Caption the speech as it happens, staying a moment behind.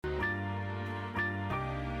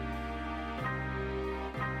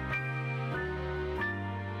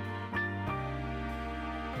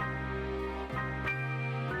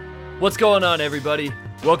What's going on, everybody?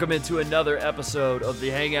 Welcome into another episode of the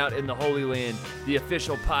Hangout in the Holy Land, the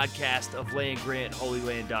official podcast of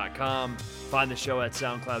LandGrantHolyLand.com. Find the show at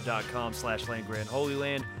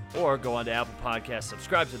soundcloud.com/LandGrantHolyLand or go on to Apple Podcasts,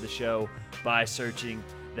 subscribe to the show by searching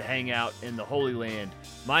the Hangout in the Holy Land.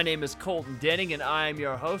 My name is Colton Denning, and I am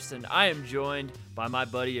your host, and I am joined by my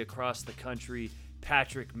buddy across the country,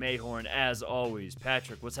 Patrick Mayhorn, as always.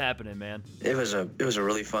 Patrick, what's happening, man? It was a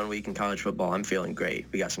really fun week in college football. I'm feeling great.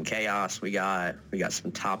 We got some chaos. We got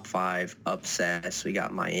some top 5 upsets. We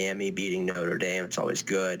got Miami beating Notre Dame. It's always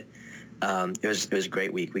good. It was a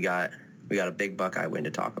great week. We got a big Buckeye win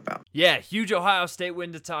to talk about. Yeah, huge Ohio State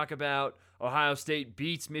win to talk about. Ohio State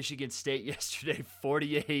beats Michigan State yesterday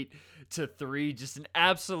 48-3. Just an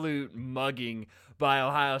absolute mugging by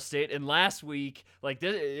Ohio State. And last week,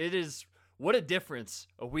 it is what a difference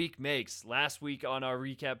a week makes. Last week on our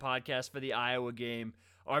recap podcast for the Iowa game,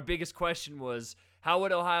 our biggest question was, how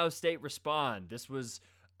would Ohio State respond? This was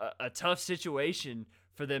a tough situation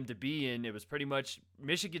for them to be in. It was pretty much,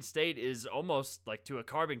 Michigan State is almost like to a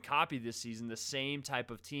carbon copy this season, the same type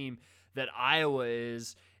of team that Iowa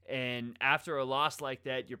is. And after a loss like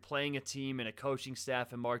that, you're playing a team and a coaching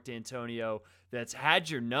staff and Mark D'Antonio that's had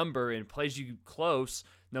your number and plays you close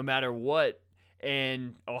no matter what.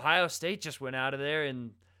 And Ohio State just went out of there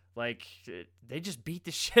and they just beat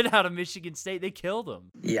the shit out of Michigan State. They killed them.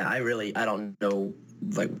 Yeah, I don't know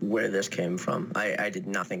where this came from. I did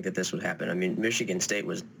not think that this would happen. I mean, Michigan State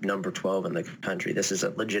was number 12 in the country. This is a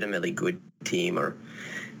legitimately good team, or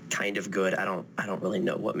kind of good. I don't really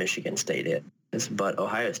know what Michigan State is. But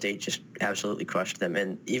Ohio State just absolutely crushed them.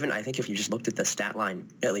 And even I think if you just looked at the stat line,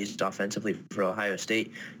 at least offensively for Ohio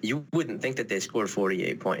State, you wouldn't think that they scored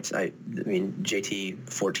 48 points. I mean, JT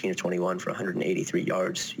 14 of 21 for 183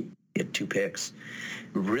 yards. He had 2 picks.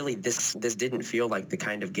 Really, this didn't feel like the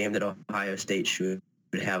kind of game that Ohio State should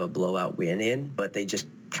have a blowout win in, but they just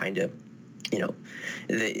kind of,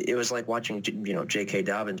 it was like watching, J.K.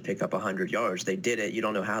 Dobbins pick up 100 yards. They did it. You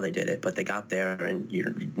don't know how they did it, but they got there, and you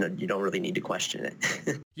don't really need to question it.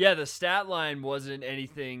 Yeah, the stat line wasn't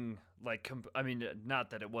anything not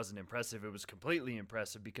that it wasn't impressive. It was completely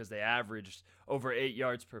impressive because they averaged over 8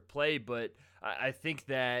 yards per play, but I think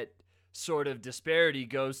that sort of disparity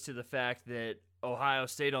goes to the fact that Ohio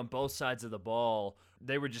State on both sides of the ball,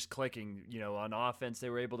 they were just clicking. On offense, they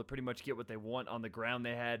were able to pretty much get what they want. On the ground,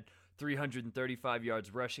 they had 335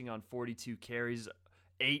 yards rushing on 42 carries,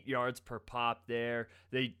 8 yards per pop there.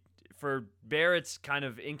 For Barrett's kind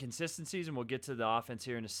of inconsistencies, and we'll get to the offense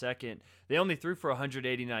here in a second, they only threw for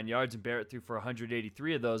 189 yards, and Barrett threw for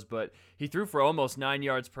 183 of those, but he threw for almost 9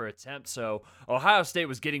 yards per attempt. So Ohio State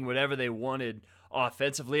was getting whatever they wanted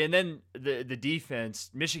offensively. And then the defense,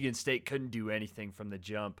 Michigan State couldn't do anything from the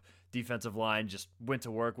jump. Defensive line just went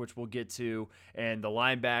to work, which we'll get to, and the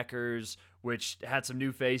linebackers, which had some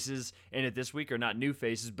new faces in it this week, or not new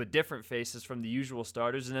faces, but different faces from the usual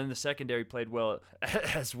starters, and then the secondary played well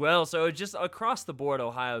as well. So just across the board,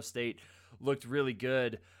 Ohio State looked really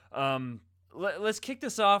good. Let's kick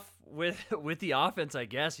this off with the offense, I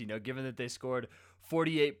guess, given that they scored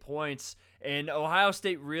 48 points. And Ohio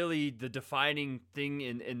State, really, the defining thing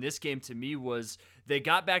in this game to me was they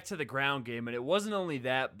got back to the ground game. And it wasn't only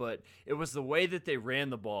that, but it was the way that they ran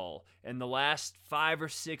the ball. In the last 5 or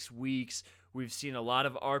 6 weeks, we've seen a lot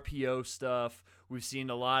of RPO stuff. We've seen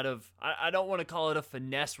a lot of, I don't want to call it a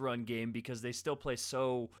finesse run game because they still play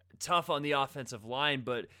so tough on the offensive line,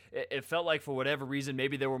 but it felt like for whatever reason,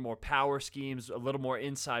 maybe there were more power schemes, a little more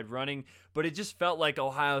inside running, but it just felt like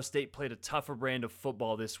Ohio State played a tougher brand of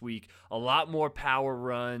football this week, a lot more power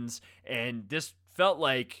runs, and this felt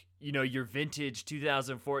like, your vintage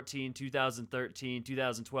 2014, 2013,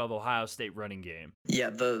 2012 Ohio State running game.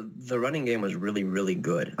 Yeah, the running game was really, really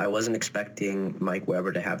good. I wasn't expecting Mike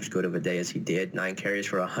Weber to have as good of a day as he did. 9 carries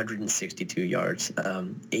for 162 yards,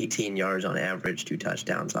 18 yards on average, 2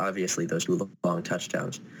 touchdowns. Obviously, those 2 long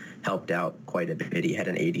touchdowns helped out quite a bit. He had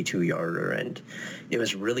an 82-yarder, and it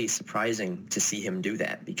was really surprising to see him do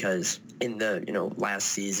that because in the last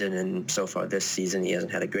season and so far this season, he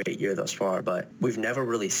hasn't had a great year thus far, but we've never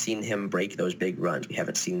really seen him break those big runs. We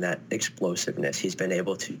haven't seen that explosiveness. He's been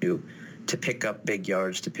able to pick up big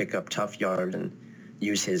yards, to pick up tough yards, and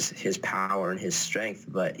use his power and his strength.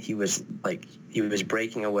 But he was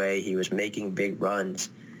breaking away. He was making big runs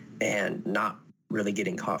and not really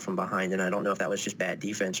getting caught from behind. And I don't know if that was just bad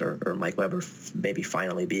defense or Mike Weber maybe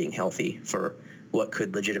finally being healthy for what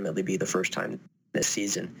could legitimately be the first time this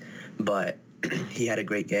season. But he had a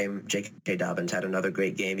great game. J.K. Dobbins had another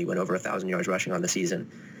great game. He went over 1,000 yards rushing on the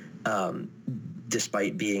season.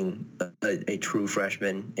 despite being a true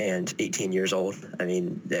freshman and 18 years old. I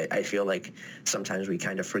mean, I feel like sometimes we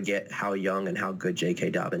kind of forget how young and how good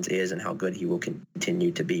J.K. Dobbins is and how good he will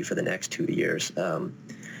continue to be for the next 2 years.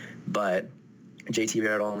 But JT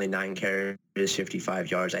Barrett only 9 carries,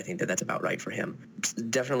 55 yards. I think that's about right for him. It's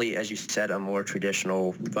definitely, as you said, a more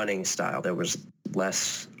traditional running style. There was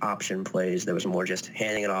less option plays. There was more just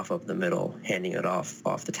handing it off of the middle, handing it off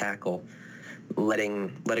the tackle,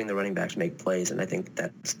 letting the running backs make plays, and I think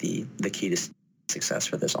that's the key to success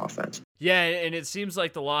for this offense. Yeah, and it seems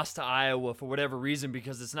like the loss to Iowa, for whatever reason,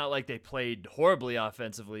 because it's not like they played horribly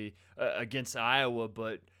offensively against Iowa,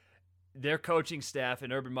 but their coaching staff,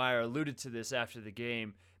 and Urban Meyer alluded to this after the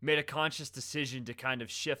game, made a conscious decision to kind of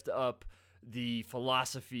shift up the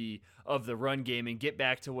philosophy of the run game and get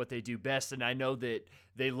back to what they do best. And I know that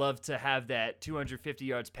they love to have that 250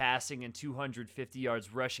 yards passing and 250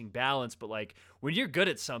 yards rushing balance, but like when you're good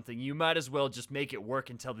at something, you might as well just make it work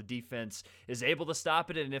until the defense is able to stop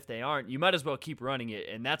it. And if they aren't, you might as well keep running it.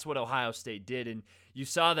 And that's what Ohio State did. And you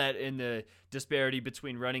saw that in the disparity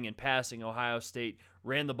between running and passing. Ohio State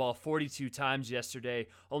ran the ball 42 times yesterday,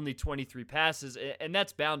 only 23 passes, and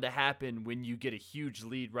that's bound to happen when you get a huge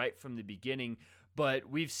lead right from the beginning. But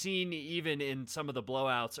we've seen even in some of the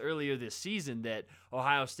blowouts earlier this season that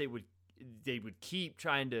Ohio State would keep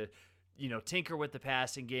trying to, tinker with the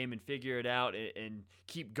passing game and figure it out and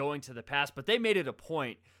keep going to the pass. But they made it a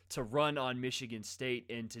point to run on Michigan State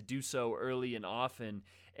and to do so early and often.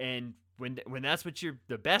 And when that's what you're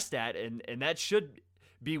the best at, and that should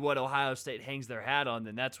be what Ohio State hangs their hat on,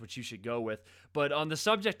 then that's what you should go with. But on the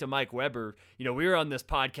subject of Mike Weber, we were on this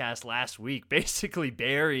podcast last week basically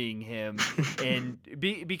burying him and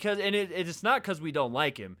because it's not because we don't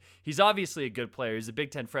like him. He's obviously a good player. He's a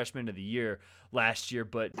Big Ten Freshman of the Year last year,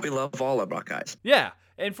 but we love all our Buckeyes. Yeah,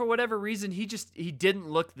 and for whatever reason, he didn't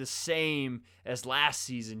look the same as last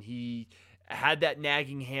season. He had that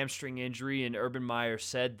nagging hamstring injury, and Urban Meyer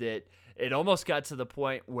said that it almost got to the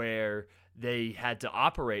point where they had to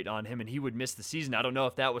operate on him and he would miss the season. I don't know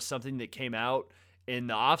if that was something that came out in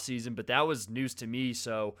the offseason, but that was news to me.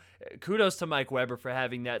 So kudos to Mike Weber for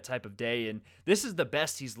having that type of day. And this is the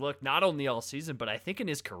best he's looked, not only all season, but I think in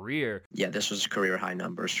his career. Yeah, this was career high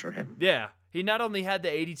numbers for him. Yeah. He not only had the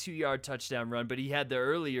 82-yard touchdown run, but he had the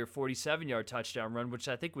earlier 47-yard touchdown run, which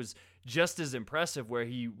I think was just as impressive, where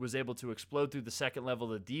he was able to explode through the second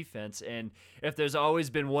level of defense. And if there's always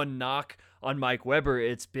been one knock on Mike Weber,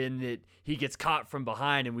 it's been that he gets caught from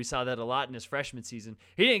behind, and we saw that a lot in his freshman season.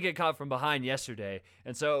 He didn't get caught from behind yesterday,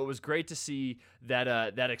 and so it was great to see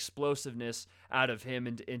that explosiveness out of him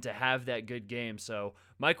and to have that good game. So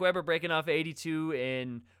Mike Weber breaking off 82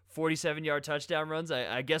 and 47-yard touchdown runs.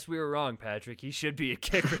 I guess we were wrong, Patrick. He should be a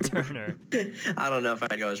kick returner. I don't know if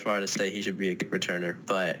I'd go as far to say he should be a kick returner,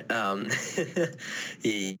 but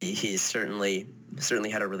he certainly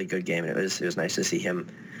had a really good game. And it was nice to see him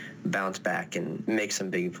bounce back and make some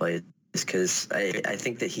big plays, because I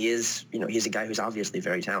think that he is, he's a guy who's obviously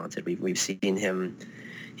very talented. We've seen him.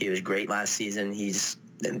 He was great last season.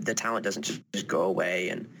 The talent doesn't just go away.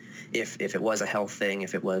 And if it was a health thing,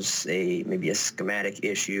 if it was maybe a schematic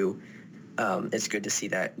issue, it's good to see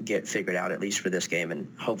that get figured out, at least for this game. And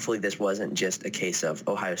hopefully this wasn't just a case of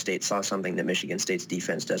Ohio State saw something that Michigan State's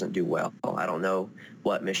defense doesn't do well. I don't know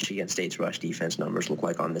what Michigan State's rush defense numbers look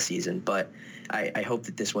like on the season, but I hope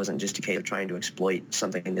that this wasn't just a case of trying to exploit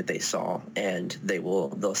something that they saw, and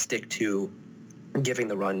they'll stick to giving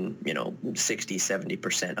the run, 60,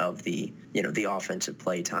 70% of the offensive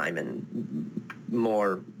play time, and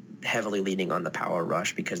more heavily leaning on the power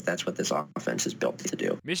rush, because that's what this offense is built to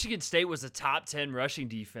do. Michigan State was a top 10 rushing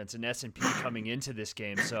defense in S&P coming into this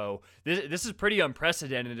game. So this is pretty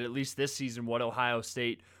unprecedented, at least this season, what Ohio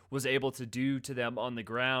State was able to do to them on the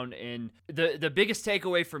ground. And the biggest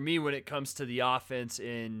takeaway for me when it comes to the offense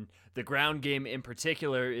in the ground game in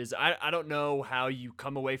particular is I don't know how you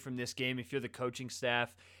come away from this game if you're the coaching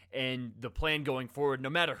staff, and the plan going forward,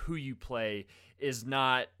 no matter who you play, is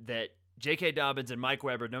not that J.K. Dobbins and Mike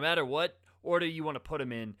Weber, no matter what order you want to put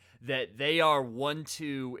them in, that they are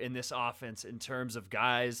 1-2 in this offense in terms of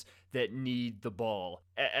guys that need the ball.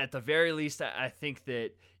 At the very least, I think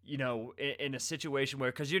that, in a situation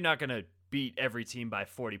where, because you're not going to beat every team by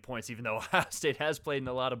 40 points, even though Ohio State has played in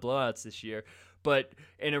a lot of blowouts this year, but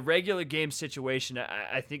in a regular game situation,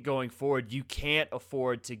 I think going forward, you can't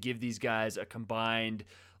afford to give these guys a combined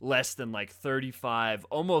less than like 35,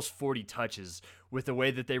 almost 40 touches with the way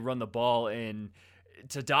that they run the ball. And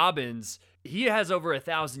to Dobbins, he has over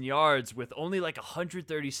 1,000 yards with only like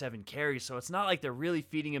 137 carries. So it's not like they're really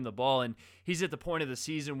feeding him the ball. And he's at the point of the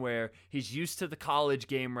season where he's used to the college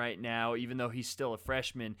game right now, even though he's still a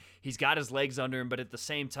freshman. He's got his legs under him, but at the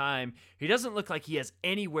same time, he doesn't look like he has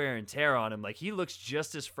any wear and tear on him. Like, he looks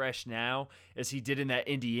just as fresh now as he did in that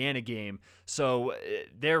Indiana game. So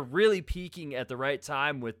they're really peaking at the right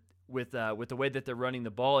time with the way that they're running the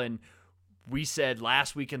ball. And we said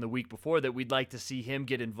last week and the week before that we'd like to see him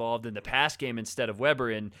get involved in the pass game instead of Weber.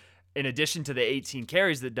 And in addition to the 18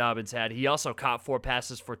 carries that Dobbins had, he also caught 4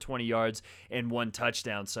 passes for 20 yards and 1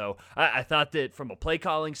 touchdown. So I thought that from a play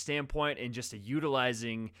calling standpoint and just a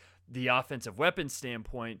utilizing the offensive weapons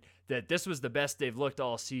standpoint, that this was the best they've looked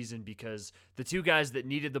all season, because the two guys that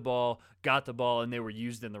needed the ball got the ball and they were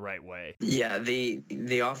used in the right way. Yeah, the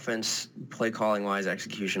offense, play calling wise,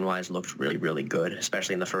 execution wise, looked really, really good,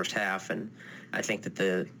 especially in the first half. And I think that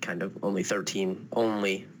the kind of only 13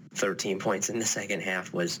 points in the second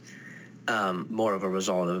half was more of a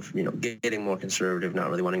result of, getting more conservative, not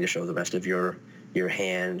really wanting to show the rest of your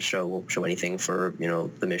hand, show anything for,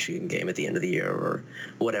 the Michigan game at the end of the year or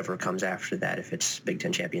whatever comes after that. If it's Big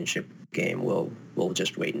Ten championship game, we'll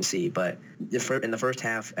just wait and see. But in the first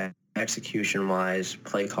half, execution-wise,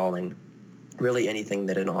 play calling, really anything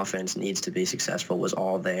that an offense needs to be successful was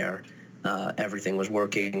all there. Everything was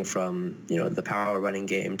working from, the power running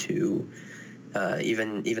game to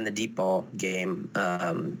even the deep ball game.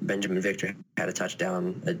 Benjamin Victor had a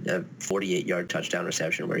touchdown, a 48-yard touchdown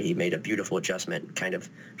reception where he made a beautiful adjustment, kind of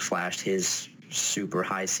flashed his super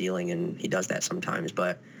high ceiling, and he does that sometimes.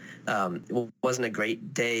 But it wasn't a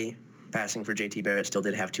great day passing for J.T. Barrett. Still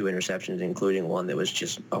did have 2 interceptions, including one that was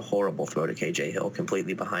just a horrible throw to K.J. Hill,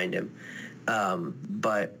 completely behind him.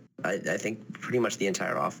 But I think pretty much the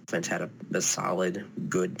entire offense had a solid,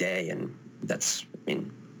 good day, and that's,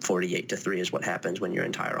 48-3 is what happens when your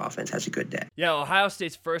entire offense has a good day. Yeah, Ohio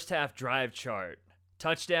State's first half drive chart: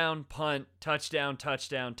 touchdown, punt, touchdown,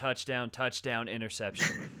 touchdown, touchdown, touchdown,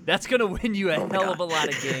 interception. That's going to win you a hell of a lot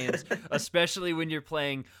of games, especially when you're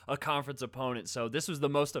playing a conference opponent. So this was the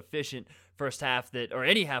most efficient first half or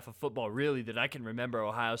any half of football really, that I can remember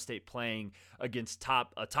Ohio State playing against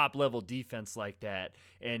a top level defense like that.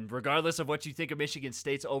 And regardless of what you think of Michigan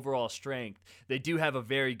State's overall strength, they do have a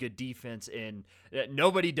very good defense, and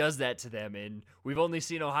nobody does that to them. And we've only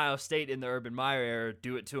seen Ohio State in the Urban Meyer era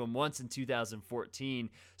do it to them once in 2014.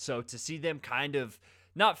 So to see them kind of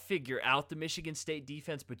not figure out the Michigan State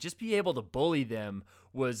defense, but just be able to bully them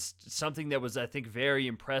was something that was, I think, very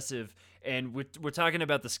impressive. And we're talking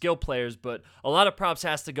about the skill players, but a lot of props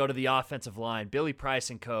has to go to the offensive line. Billy Price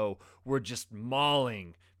and co. were just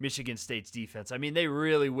mauling Michigan State's defense. I mean, they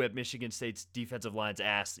really whipped Michigan State's defensive line's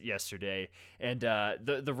ass yesterday. And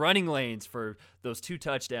the running lanes for those 2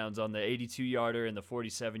 touchdowns on the 82-yarder and the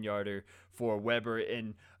 47-yarder for Weber,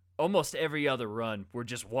 and almost every other run were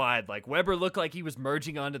just wide. Like, Weber looked like he was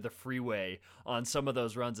merging onto the freeway on some of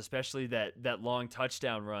those runs, especially that long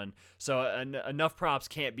touchdown run. So enough props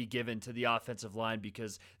can't be given to the offensive line,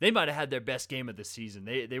 because they might have had their best game of the season.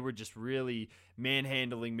 They were just really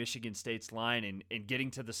manhandling Michigan State's line and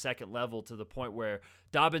getting to the second level, to the point where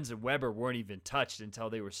Dobbins and Weber weren't even touched until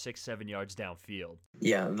they were 6-7 yards downfield.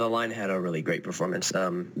 Yeah, the line had a really great performance.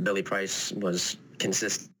 Billy Price was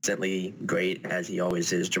consistently great, as he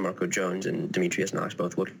always is. Jamarco Jones and Demetrius Knox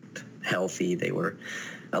both looked healthy. They were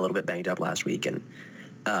a little bit banged up last week. And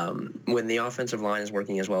when the offensive line is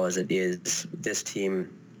working as well as it is, this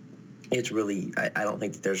team, it's really, I don't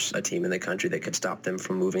think that there's a team in the country that could stop them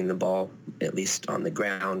from moving the ball, at least on the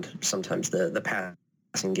ground. Sometimes the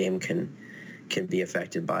passing game can be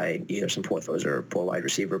affected by either some poor throws or poor wide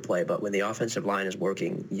receiver play. But when the offensive line is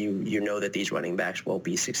working, you know that these running backs will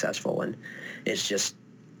be successful. And it's just,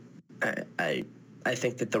 I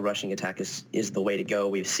think that the rushing attack is the way to go.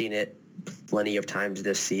 We've seen it plenty of times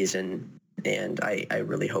this season, and I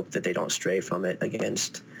really hope that they don't stray from it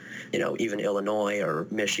against, even Illinois or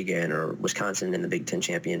Michigan or Wisconsin in the Big Ten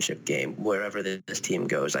championship game. Wherever this team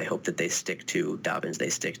goes, I hope that they stick to Dobbins, they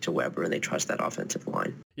stick to Weber, and they trust that offensive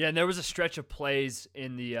line. Yeah, and there was a stretch of plays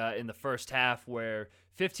in the first half where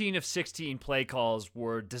 15 of 16 play calls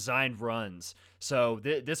were designed runs. So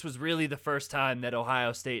this was really the first time that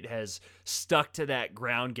Ohio State has stuck to that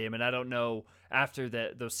ground game. And I don't know after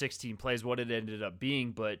those 16 plays what it ended up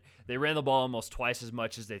being, but they ran the ball almost twice as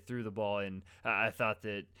much as they threw the ball. And I thought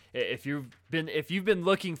that if you've been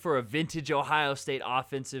looking for a vintage Ohio State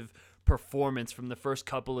offensive performance from the first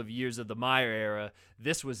couple of years of the Meyer era,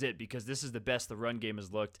 this was it, because this is the best the run game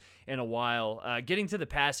has looked in a while. Getting to the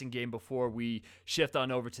passing game before we shift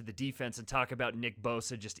on over to the defense and talk about Nick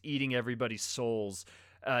Bosa just eating everybody's souls.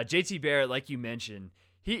 JT Barrett, like you mentioned,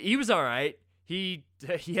 he was all right. He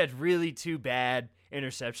had really two bad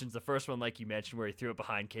interceptions. The first one, like you mentioned, where he threw it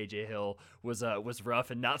behind KJ Hill, was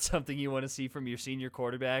rough and not something you want to see from your senior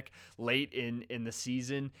quarterback late in the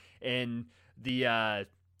season. And the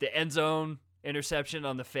end zone interception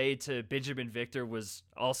on the fade to Benjamin Victor was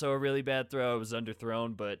also a really bad throw. It was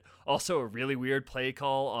underthrown, but also a really weird play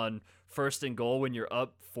call on first and goal when you're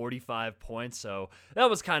up 45 points. So that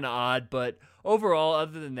was kind of odd. But overall,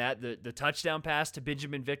 other than that, the touchdown pass to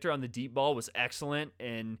Benjamin Victor on the deep ball was excellent,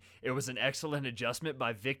 and it was an excellent adjustment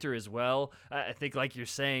by Victor as well. I think, like you're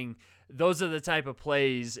saying, those are the type of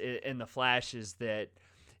plays in the flashes that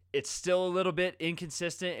it's still a little bit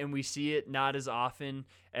inconsistent, and we see it not as often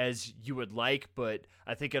as you would like, but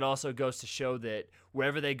I think it also goes to show that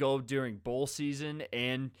wherever they go during bowl season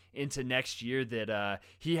and into next year, that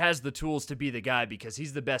he has the tools to be the guy, because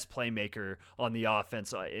he's the best playmaker on the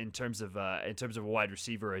offense in terms of a wide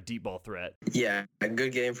receiver, a deep ball threat. Yeah, a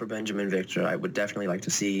good game for Benjamin Victor. I would definitely like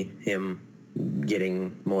to see him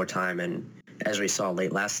getting more time, and as we saw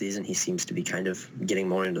late last season, he seems to be kind of getting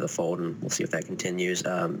more into the fold, and we'll see if that continues.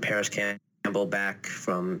 Paris Campbell, back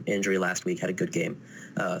from injury last week, had a good game.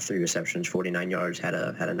 3 receptions, 49 yards, had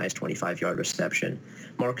a nice 25-yard reception.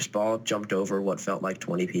 Marcus Ball jumped over what felt like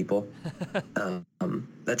 20 people.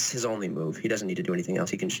 That's his only move. He doesn't need to do anything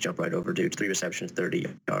else. He can just jump right over dudes. 3 receptions, 30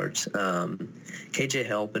 yards. KJ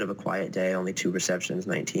Hill, bit of a quiet day, only 2 receptions,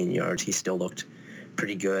 19 yards. He still looked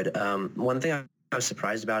pretty good. One thing I was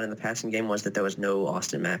surprised about in the passing game was that there was no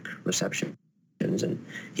Austin Mack receptions, and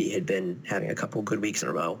he had been having a couple good weeks in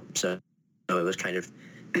a row. So it was kind of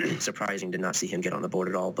surprising to not see him get on the board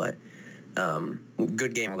at all. But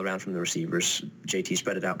good game all around from the receivers. JT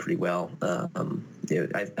spread it out pretty well.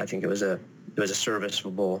 I think it was a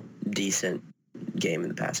serviceable, decent game in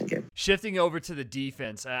the passing game. Shifting over to the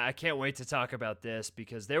defense, I can't wait to talk about this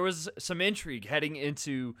because there was some intrigue heading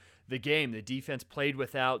into the game. The defense played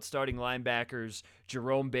without starting linebackers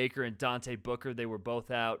Jerome Baker and Dante Booker. They were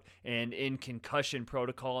both out and in concussion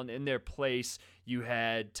protocol, and in their place you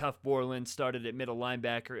had Tuf Borland started at middle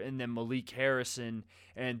linebacker, and then Malik Harrison,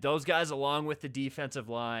 and those guys, along with the defensive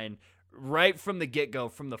line, right from the get-go,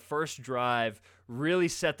 from the first drive, really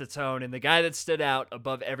set the tone. And the guy that stood out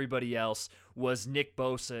above everybody else was Nick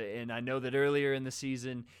Bosa. And I know that earlier in the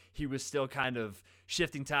season, he was still kind of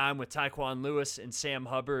shifting time with Tyquan Lewis and Sam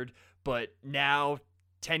Hubbard. But now,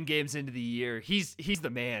 10 games into the year, he's the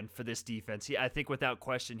man for this defense. I think without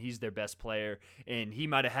question, he's their best player. And he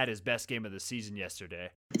might have had his best game of the season yesterday.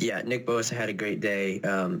 Yeah, Nick Bosa had a great day.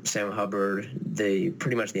 Sam Hubbard,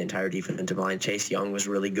 pretty much the entire defensive line. Chase Young was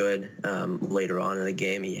really good. Later on in the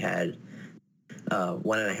game, he had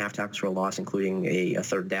 1.5 tackles for a loss, including a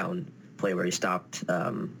third down play where he stopped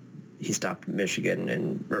Michigan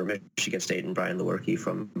State and Brian Lewerke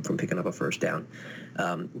from picking up a first down.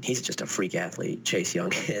 He's just a freak athlete, Chase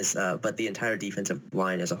Young is. But the entire defensive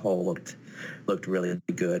line as a whole looked really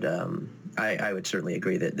good. I would certainly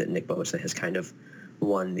agree that Nick Bosa has kind of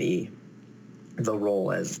won the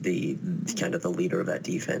role as the kind of the leader of that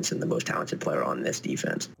defense and the most talented player on this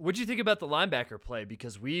defense. What do you think about the linebacker play?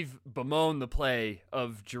 Because we've bemoaned the play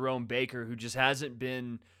of Jerome Baker, who just hasn't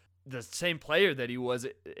been the same player that he was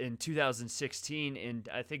in 2016, and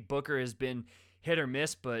I think Booker has been hit or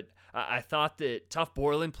miss, but I thought that Tuf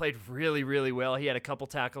Borland played really, really well. He had a couple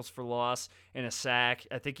tackles for loss and a sack.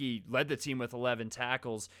 I think he led the team with 11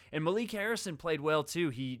 tackles. And Malik Harrison played well too.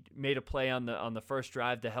 He made a play on the first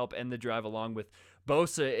drive to help end the drive along with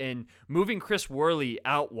Bosa, and moving Chris Worley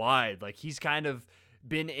out wide. Like, he's kind of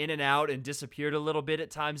been in and out and disappeared a little bit at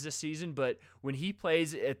times this season, but when he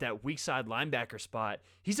plays at that weak side linebacker spot,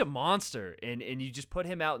 he's a monster, and you just put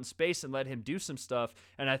him out in space and let him do some stuff,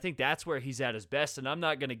 and I think that's where he's at his best. And I'm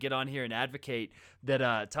not going to get on here and advocate that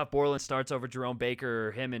Tuf Borland starts over Jerome Baker,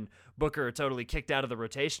 or him and Booker are totally kicked out of the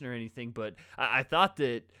rotation or anything, but I thought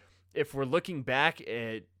that if we're looking back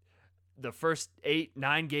at the first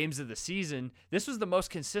 8-9 games of the season, this was the most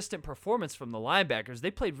consistent performance from the linebackers.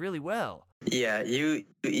 They played really well. Yeah,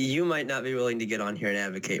 you might not be willing to get on here and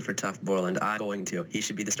advocate for Tuf Borland. I'm going to. He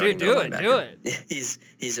should be the starting middle linebacker. Do it.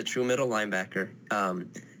 He's a true middle linebacker.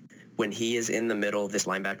 When he is in the middle, this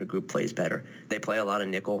linebacker group plays better. They play a lot of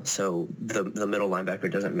nickel, so the middle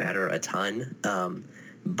linebacker doesn't matter a ton.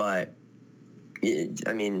 But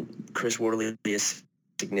I mean, Chris Worley is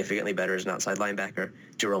significantly better as an outside linebacker.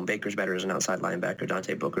 Jerome Baker's better as an outside linebacker.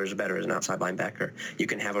 Dante Booker's better as an outside linebacker. You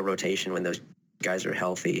can have a rotation when those guys are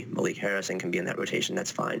healthy. Malik Harrison can be in that rotation.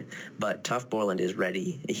 That's fine. But Tuf Borland is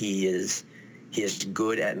ready. He is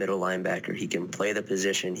good at middle linebacker. He can play the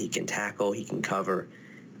position. He can tackle. He can cover.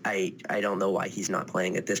 I don't know why he's not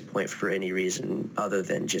playing at this point for any reason other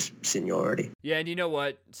than just seniority. Yeah, and you know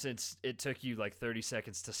what? Since it took you like 30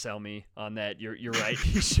 seconds to sell me on that, you're right.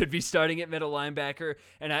 He should be starting at middle linebacker.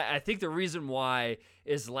 And I think the reason why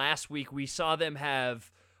is last week we saw them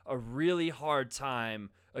have a really hard time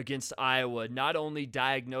against Iowa, not only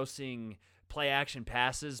diagnosing play action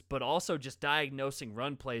passes, but also just diagnosing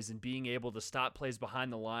run plays and being able to stop plays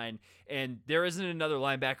behind the line. And there isn't another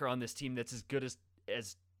linebacker on this team that's as good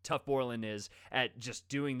as Tuf Borland is at just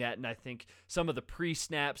doing that. And I think some of the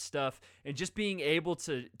pre-snap stuff and just being able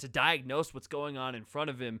to diagnose what's going on in front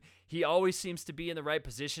of him, he always seems to be in the right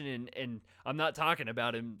position. And I'm not talking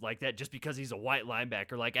about him like that just because he's a white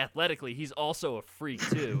linebacker. Like athletically, he's also a freak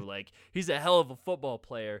too. Like he's a hell of a football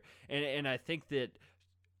player. And I think that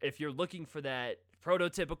if you're looking for that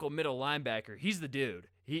prototypical middle linebacker, he's the dude.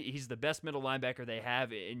 He's the best middle linebacker they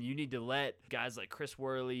have, and you need to let guys like Chris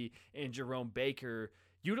Worley and Jerome Baker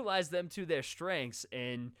utilize them to their strengths,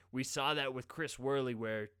 and we saw that with Chris Worley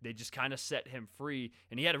where they just kind of set him free,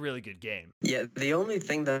 and he had a really good game. Yeah, the only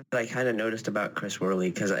thing that I kind of noticed about Chris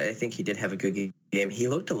Worley, because I think he did have a good game, he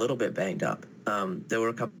looked a little bit banged up. There were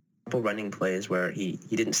a couple running plays where he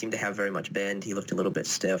didn't seem to have very much bend. He looked a little bit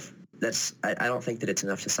stiff. I don't think that it's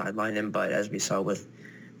enough to sideline him, but as we saw with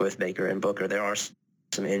Baker and Booker, there are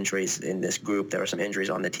some injuries in this group. There are some injuries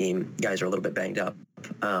on the team. Guys are a little bit banged up.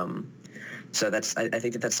 So I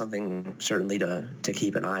think that's something certainly to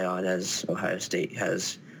keep an eye on, as Ohio State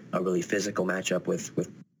has a really physical matchup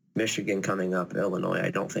with Michigan coming up. Illinois, I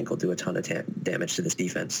don't think will do a ton of damage to this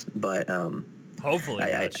defense, but hopefully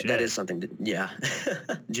that is something.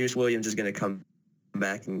 Juice Williams is going to come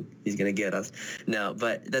back and he's going to get us. No,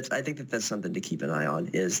 but I think that's something to keep an eye on,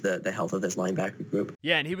 is the health of this linebacker group.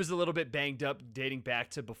 Yeah, and he was a little bit banged up dating back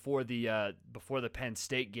to before the Penn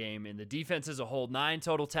State game. And the defense as a whole, 9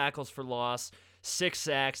 total tackles for loss, 6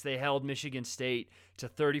 sacks. They held Michigan State to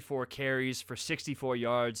 34 carries for 64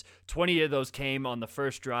 yards. 20 of those came on the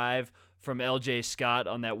first drive from L.J. Scott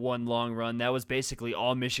on that one long run. That was basically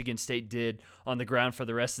all Michigan State did on the ground for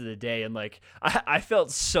the rest of the day. And I felt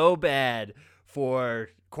so bad for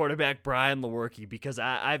quarterback Brian Lewerke, because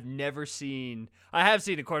I have seen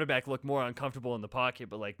a quarterback look more uncomfortable in the pocket,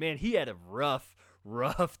 but man, he had a rough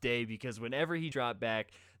day, because whenever he dropped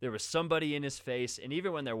back, there was somebody in his face, and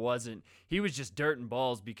even when there wasn't, he was just dirt and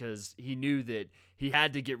balls, because he knew that he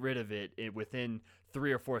had to get rid of it within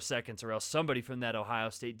 3 or 4 seconds, or else somebody from that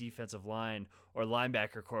Ohio State defensive line or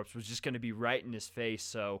linebacker corps was just going to be right in his face.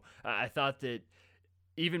 So I thought that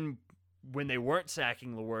even when they weren't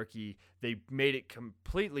sacking Lewerke, they made it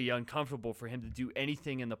completely uncomfortable for him to do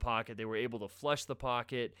anything in the pocket. They were able to flush the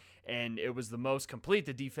pocket, and it was the most complete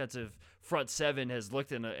the defensive front seven has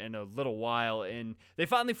looked in a little while, and they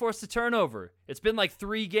finally forced a turnover. It's been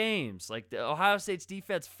 3 games. The Ohio State's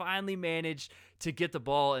defense finally managed to get the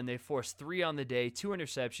ball, and they forced 3 on the day, 2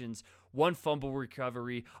 interceptions, 1 fumble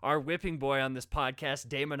recovery. Our whipping boy on this podcast,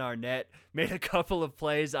 Damon Arnett, made a couple of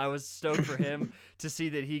plays. I was stoked for him to see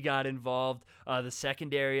that he got involved. The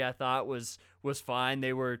secondary, I thought, was fine.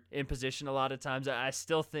 They were in position a lot of times. I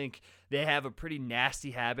still think they have a pretty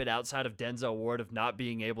nasty habit outside of Denzel Ward of not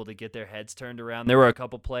being able to get their heads turned around. There were a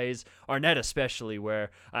couple plays, Arnett especially, where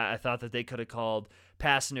I thought that they could have called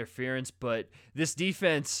pass interference, but this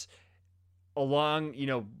defense, along,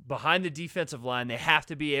 behind the defensive line, they have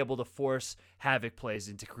to be able to force havoc plays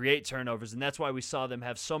and to create turnovers, and that's why we saw them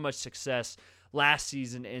have so much success last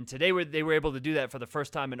season. And today they were able to do that for the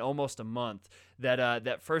first time in almost a month.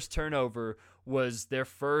 That first turnover was their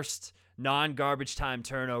first non-garbage time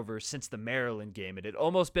turnover since the Maryland game. It had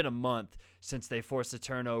almost been a month since they forced a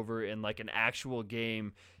turnover in an actual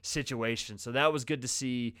game situation. So that was good to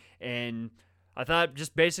see, and I thought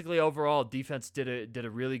just basically overall defense did a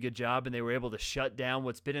really good job, and they were able to shut down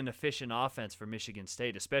what's been an efficient offense for Michigan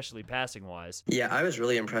State, especially passing wise. Yeah, I was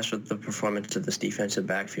really impressed with the performance of this defensive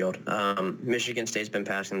backfield. Michigan State's been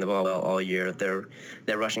passing the ball all year. Their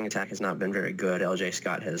rushing attack has not been very good. L.J.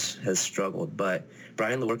 Scott has struggled, but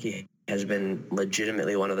Brian Lewerke has been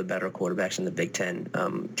legitimately one of the better quarterbacks in the Big Ten,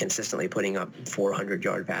 consistently putting up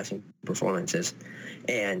 400-yard passing performances.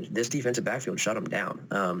 And this defensive backfield shut him down.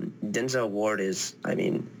 Denzel Ward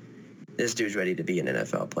this dude's ready to be an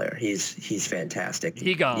NFL player. He's fantastic.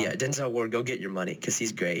 He gone. Yeah, Denzel Ward, go get your money, because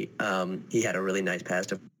he's great. He had a really nice pass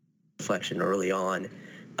deflection early on.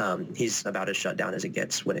 He's about as shut down as it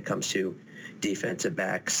gets when it comes to defensive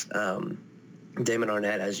backs. Damon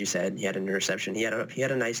Arnett, as you said, he had an interception. He had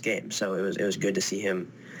a nice game, so it was good to see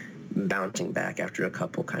him bouncing back after a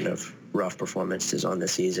couple kind of rough performances on the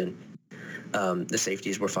season. The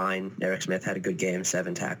safeties were fine. Eric Smith had a good game,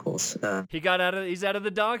 7 tackles. He's out of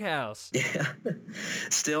the doghouse. Yeah,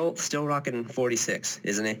 still rocking 46,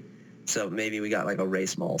 isn't he? So maybe we got like a Ray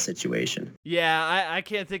Small situation. Yeah, I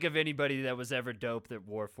can't think of anybody that was ever dope that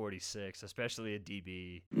wore 46, especially a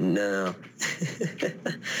DB. No.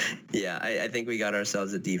 Yeah, I think we got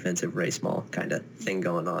ourselves a defensive Ray Small kind of thing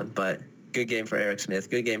going on. But good game for Eric Smith.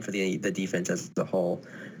 Good game for the defense as a whole.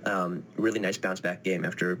 Really nice bounce-back game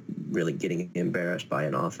after really getting embarrassed by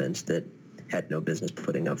an offense that had no business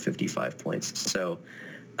putting up 55 points. So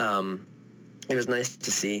it was nice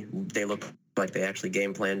to see. They looked like they actually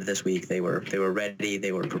game planned this week. They were ready.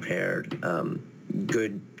 They were prepared.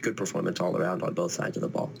 Good performance all around on both sides of the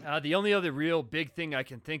ball. The only other real big thing I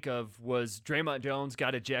can think of was Draymond Jones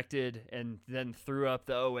got ejected and then threw up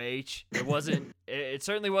the OH. It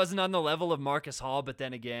certainly wasn't on the level of Marcus Hall, but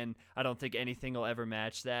then again, I don't think anything will ever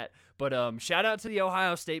match that. But shout out to the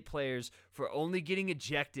Ohio State players for only getting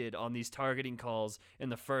ejected on these targeting calls in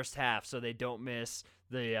the first half, so they don't miss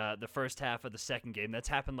the first half of the second game. That's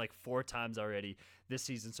happened like 4 times already this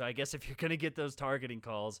season. So I guess if you're going to get those targeting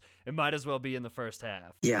calls, it might as well be in the first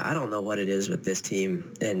half. Yeah, I don't know what it is with this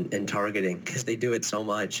team and targeting, because they do it so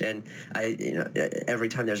much. And every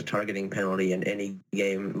time there's a targeting penalty in any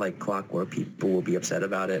game, like clockwork, people will be upset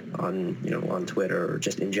about it on Twitter or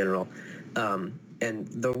just in general. And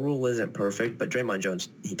the rule isn't perfect, but Draymond Jones,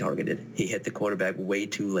 he targeted. He hit the quarterback way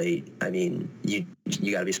too late. I mean, you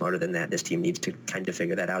got to be smarter than that. This team needs to kind of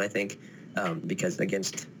figure that out, I think, because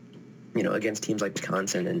against teams like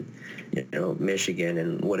Wisconsin and Michigan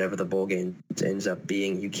and whatever the bowl game ends up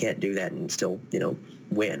being, you can't do that and still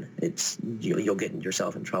win. You'll get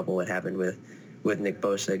yourself in trouble. It happened with Nick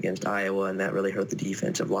Bosa against Iowa, and that really hurt the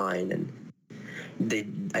defensive line. And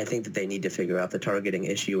I think that they need to figure out the targeting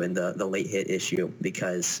issue and the late hit issue,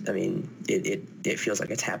 because I mean it feels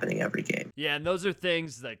like it's happening every game. Yeah, and those are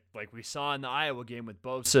things like we saw in the Iowa game with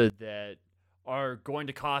Bosa that are going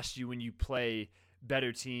to cost you when you play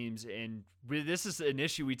better teams. And this is an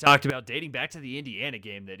issue we talked about dating back to the Indiana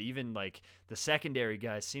game, that even like the secondary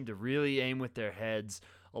guys seem to really aim with their heads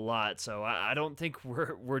a lot. So I don't think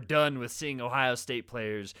we're done with seeing Ohio State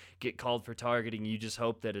players get called for targeting. You just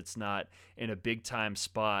hope that it's not in a big time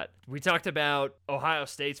spot. We talked about Ohio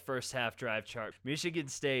State's first half drive chart. Michigan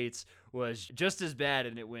State's was just as bad,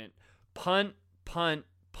 and it went punt, punt,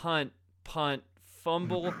 punt, punt,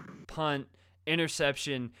 fumble, punt,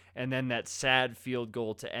 interception, and then that sad field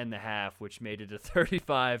goal to end the half, which made it a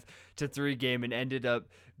 35-3 game and ended up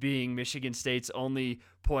being Michigan State's only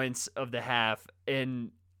points of the half.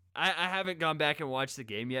 And I haven't gone back and watched the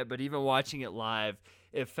game yet, but even watching it live,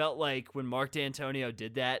 it felt like when Mark D'Antonio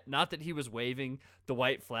did that, not that he was waving the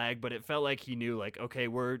white flag, but it felt like he knew, like, okay,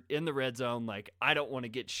 we're in the red zone. Like, I don't want to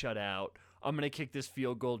get shut out. I'm going to kick this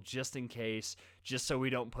field goal just in case, just so we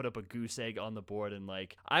don't put up a goose egg on the board. And,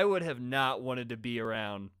 like, I would have not wanted to be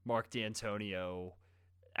around Mark D'Antonio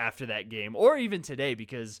after that game, or even today,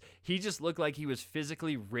 because he just looked like he was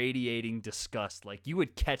physically radiating disgust. Like, you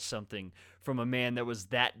would catch something from a man that was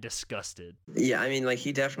that disgusted. Yeah, I mean, like,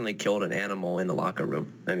 he definitely killed an animal in the locker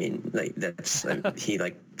room. I mean, like, that's he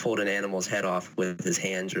like pulled an animal's head off with his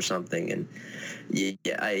hands or something. And yeah,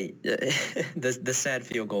 the sad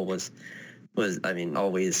field goal was I mean,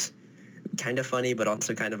 always kind of funny, but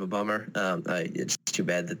also kind of a bummer. It's too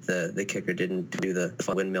bad that the kicker didn't do the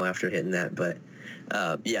windmill after hitting that. But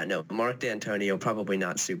Mark D'Antonio, probably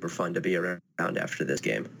not super fun to be around after this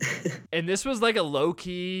game. And this was like a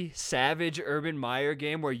low-key, savage Urban Meyer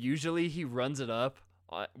game where usually he runs it up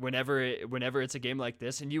whenever it's a game like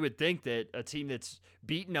this. And you would think that a team that's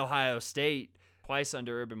beaten Ohio State twice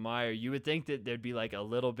under Urban Meyer, you would think that there'd be like a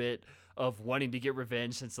little bit of wanting to get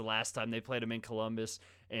revenge since the last time they played him in Columbus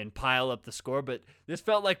and pile up the score. But this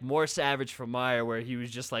felt like more savage from Meyer, where he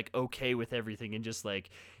was just like okay with everything and just like,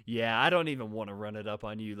 yeah, I don't even want to run it up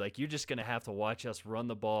on you. Like, you're just going to have to watch us run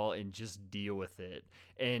the ball and just deal with it.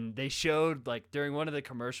 And they showed, like, during one of the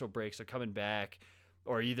commercial breaks, they're coming back,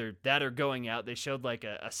 or either that or going out, they showed like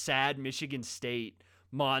a sad Michigan State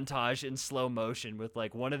montage in slow motion with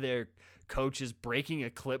like one of their coaches breaking a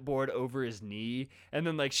clipboard over his knee, and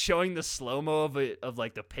then like showing the slow-mo of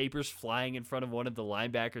like the papers flying in front of one of the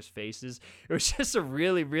linebackers' faces. It was just a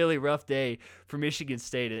really, really rough day for Michigan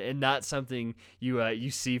State, and not something you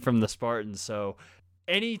see from the Spartans. So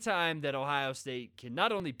anytime that Ohio State can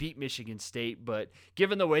not only beat Michigan State, but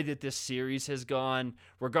given the way that this series has gone,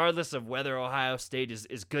 regardless of whether Ohio State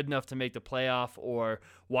is good enough to make the playoff or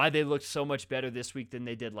why they looked so much better this week than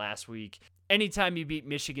they did last week, anytime you beat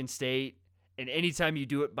Michigan State and anytime you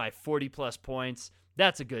do it by 40-plus points,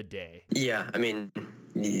 that's a good day. Yeah, I mean,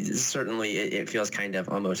 certainly it feels kind of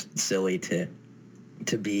almost silly to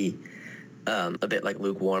be a bit like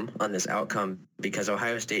lukewarm on this outcome because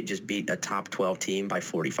Ohio State just beat a top 12 team by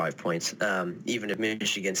 45 points. Even if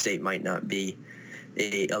Michigan State might not be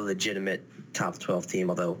a legitimate top 12 team,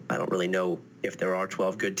 although I don't really know if there are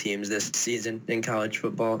 12 good teams this season in college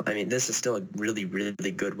football. I mean, this is still a really,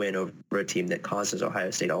 really good win over a team that causes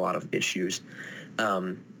Ohio State a lot of issues.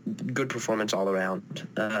 Good performance all around.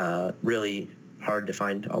 Really hard to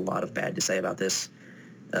find a lot of bad to say about this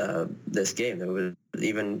game. There was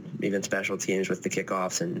even special teams with the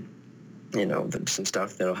kickoffs and some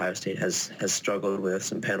stuff that Ohio State has struggled with,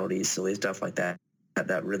 some penalties, silly stuff like that.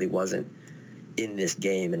 That really wasn't in this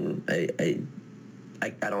game, and I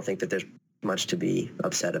don't think that there's much to be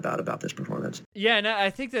upset about this performance. Yeah, and I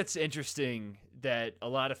think that's interesting that a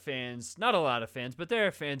lot of fans, not a lot of fans, but there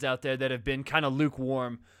are fans out there that have been kind of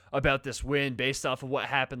lukewarm about this win based off of what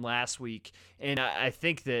happened last week. And I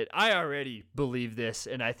think that I already believe this,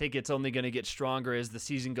 and I think it's only going to get stronger as the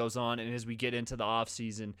season goes on and as we get into the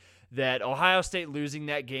offseason, that Ohio State losing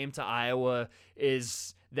that game to Iowa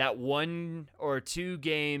is that 1 or 2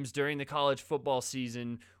 games during the college football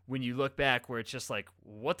season when you look back where it's just like,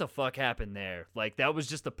 what the fuck happened there? Like, that was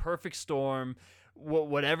just the perfect storm.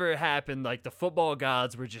 Whatever happened, like, the football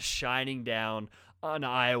gods were just shining down on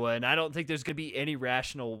Iowa, and I don't think there's going to be any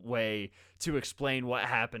rational way to explain what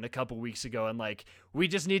happened a couple weeks ago, and, like, we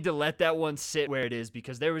just need to let that one sit where it is,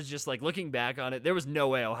 because there was just, like, looking back on it, there was no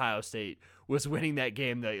way Ohio State was winning that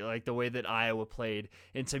game, like, the way that Iowa played,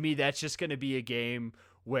 and to me, that's just going to be a game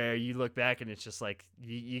where you look back and it's just like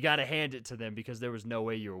you got to hand it to them because there was no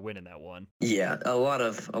way you were winning that one. Yeah, a lot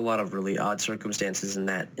of really odd circumstances in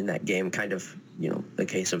that game. Kind of, the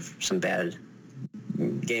case of some bad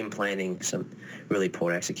game planning, some really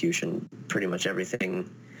poor execution. Pretty much everything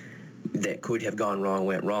that could have gone wrong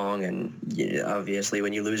went wrong, and obviously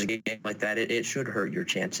when you lose a game like that, it should hurt your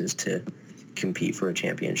chances to compete for a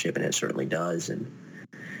championship, and it certainly does. And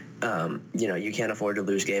you can't afford to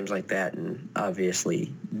lose games like that, and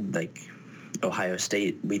obviously, like, Ohio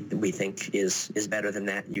State, we think is better than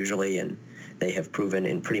that usually, and they have proven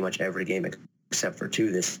in pretty much every game except for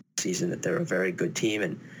 2 this season that they're a very good team,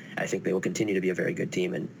 and I think they will continue to be a very good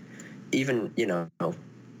team. And even,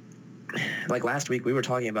 like last week, we were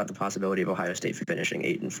talking about the possibility of Ohio State finishing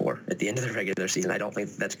 8-4 at the end of the regular season. I don't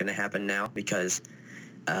think that's going to happen now because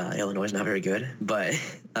Illinois is not very good, but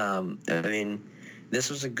I mean, this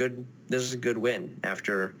was a good win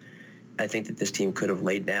after I think that this team could have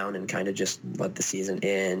laid down and kind of just let the season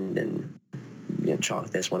end and chalk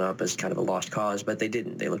this one up as kind of a lost cause, but they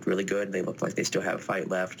didn't. They looked really good. They looked like they still have a fight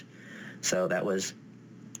left. So that was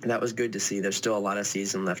good to see. There's still a lot of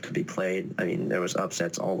season left to be played. I mean, there was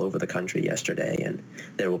upsets all over the country yesterday, and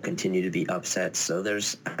there will continue to be upsets. So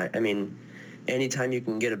anytime you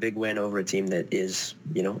can get a big win over a team that is,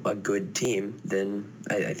 a good team, then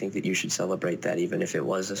I think that you should celebrate that, even if it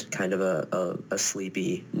was kind of a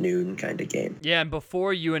sleepy noon kind of game. Yeah, and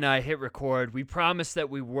before you and I hit record, we promised that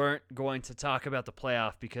we weren't going to talk about the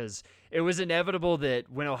playoff because it was inevitable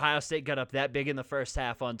that when Ohio State got up that big in the first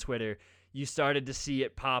half on Twitter, you started to see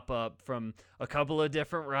it pop up from a couple of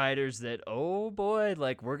different writers that, oh boy,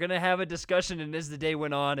 like, we're going to have a discussion. And as the day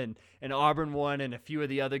went on and Auburn won and a few of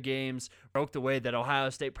the other games broke the way that Ohio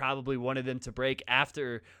State probably wanted them to break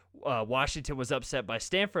after Washington was upset by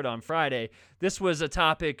Stanford on Friday, this was a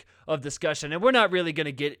topic of discussion. And we're not really going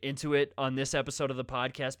to get into it on this episode of the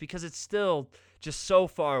podcast because it's still just so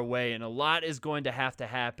far away and a lot is going to have to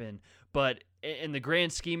happen. But in the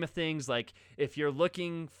grand scheme of things, like, if you're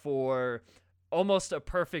looking for almost a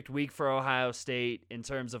perfect week for Ohio State in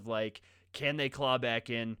terms of, like, can they claw back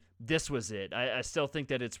in, this was it. I still think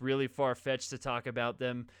that it's really far-fetched to talk about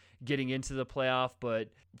them getting into the playoff, but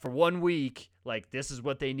for 1 week, like, this is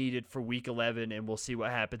what they needed for week 11, and we'll see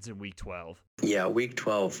what happens in week 12. Yeah, week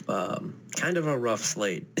 12, kind of a rough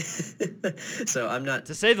slate. So I'm not,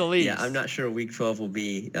 to say the least. Yeah, I'm not sure week 12 will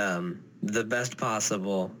be the best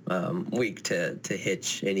possible week to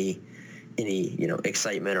hitch any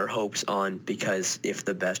excitement or hopes on, because if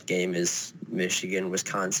the best game is Michigan,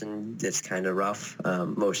 Wisconsin, it's kind of rough.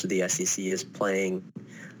 Most of the SEC is playing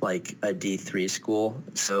like a D3 school,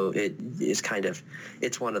 so it is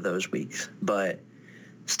it's one of those weeks, but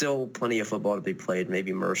still plenty of football to be played.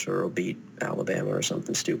 Maybe Mercer will beat Alabama or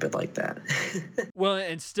something stupid like that. Well,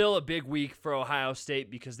 and still a big week for Ohio State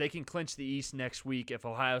because they can clinch the East next week if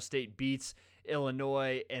Ohio State beats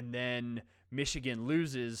Illinois and then Michigan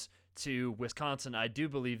loses to Wisconsin. I do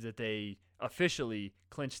believe that they officially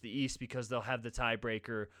clinch the East because they'll have the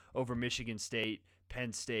tiebreaker over Michigan State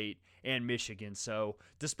Penn State, and Michigan. So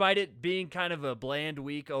despite it being kind of a bland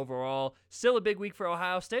week overall, still a big week for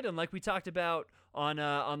Ohio State. And like we talked about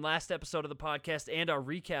on last episode of the podcast and our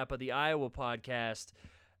recap of the Iowa podcast,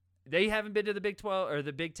 they haven't been to the Big 12 or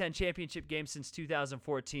the Big 10 championship game since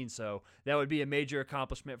 2014. So that would be a major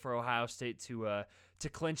accomplishment for Ohio State to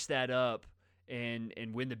clinch that up and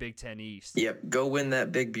win the Big 10 East. Yep, go win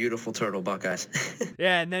that big beautiful turtle, Buckeyes.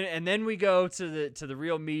 Yeah, and then we go to the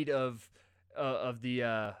real meat of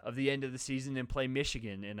the end of the season and play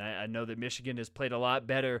Michigan. And I know that Michigan has played a lot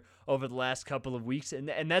better over the last couple of weeks,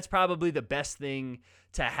 and that's probably the best thing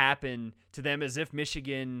to happen to them, is if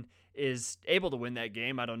Michigan is able to win that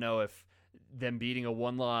game. I don't know if them beating a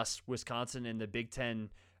one-loss Wisconsin in the Big Ten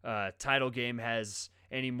title game has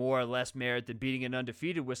any more or less merit than beating an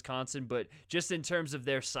undefeated Wisconsin, but just in terms of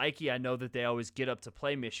their psyche, I know that they always get up to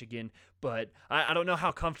play Michigan, but I don't know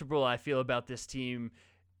how comfortable I feel about this team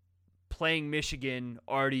playing Michigan,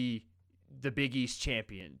 already the Big East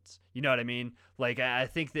champions. You know what I mean? Like, I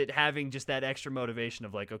think that having just that extra motivation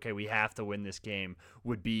of like, okay, we have to win this game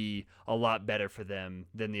would be a lot better for them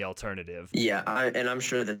than the alternative. Yeah, I'm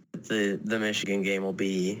sure that the Michigan game will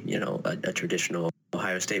be, a traditional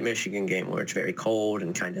Ohio State-Michigan game where it's very cold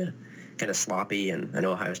and kind of sloppy. And I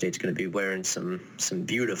know Ohio State's going to be wearing some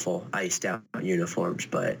beautiful iced out uniforms,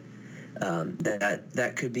 but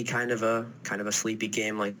that could be kind of a sleepy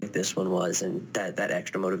game like this one was, and that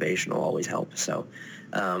extra motivation will always help. So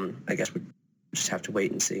I guess we just have to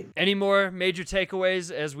wait and see. Any more major takeaways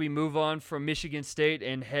as we move on from Michigan State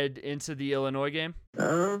and head into the Illinois game?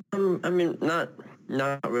 I mean, not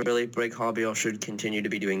really. Blake Haubeil should continue to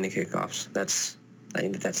be doing the kickoffs. I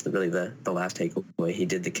think that's really the last takeaway. He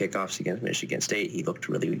did the kickoffs against Michigan State. He looked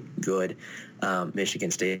really good.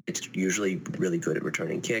 Michigan State's usually really good at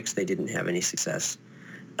returning kicks. They didn't have any success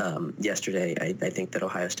yesterday. I think that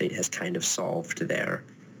Ohio State has kind of solved their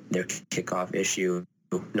kickoff issue,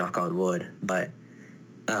 knock on wood. But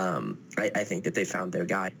I think that they found their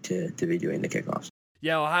guy to be doing the kickoffs.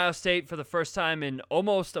 Yeah, Ohio State, for the first time in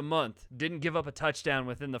almost a month, didn't give up a touchdown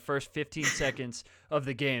within the first 15 seconds of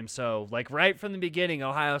the game. So, like, right from the beginning,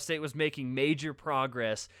 Ohio State was making major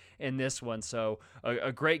progress in this one. So,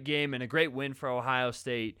 a great game and a great win for Ohio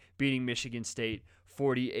State, beating Michigan State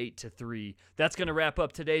 48-3. That's going to wrap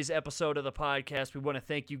up today's episode of the podcast. We want to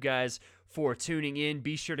thank you guys for tuning in.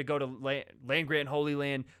 Be sure to go to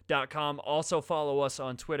landgrantholyland.com. Also follow us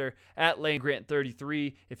on Twitter at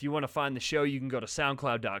landgrant33. If you want to find the show, you can go to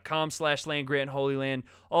soundcloud.com/landgrantholyland.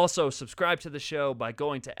 Also subscribe to the show by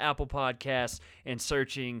going to Apple Podcasts and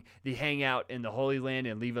searching the Hangout in the Holy Land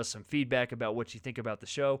and leave us some feedback about what you think about the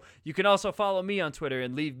show. You can also follow me on Twitter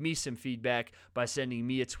and leave me some feedback by sending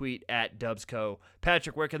me a tweet at Dubsco.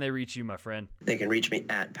 Patrick, where can they reach you, my friend? They can reach me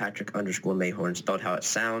at Patrick_Mayhorn, spelled how it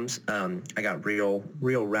sounds. I got real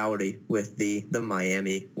rowdy with the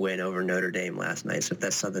Miami win over Notre Dame last night. So if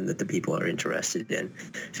that's something that the people are interested in,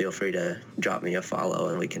 feel free to drop me a follow,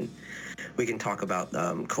 and we can talk about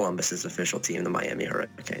Columbus's official team, the Miami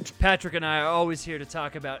Hurricanes. Patrick and I are always here to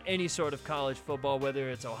talk about any sort of college football, whether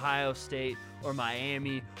it's Ohio State or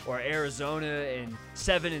Miami or Arizona and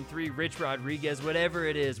 7-3 Rich Rodriguez, whatever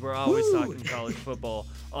it is, we're always talking college football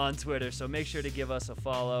on Twitter. So make sure to give us a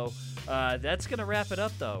follow. That's going to wrap it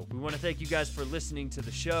up, though. We want to thank you guys for listening to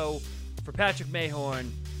the show. For Patrick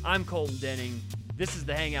Mayhorn, I'm Colton Denning. This is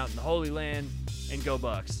the Hangout in the Holy Land, and go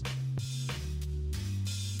Bucks.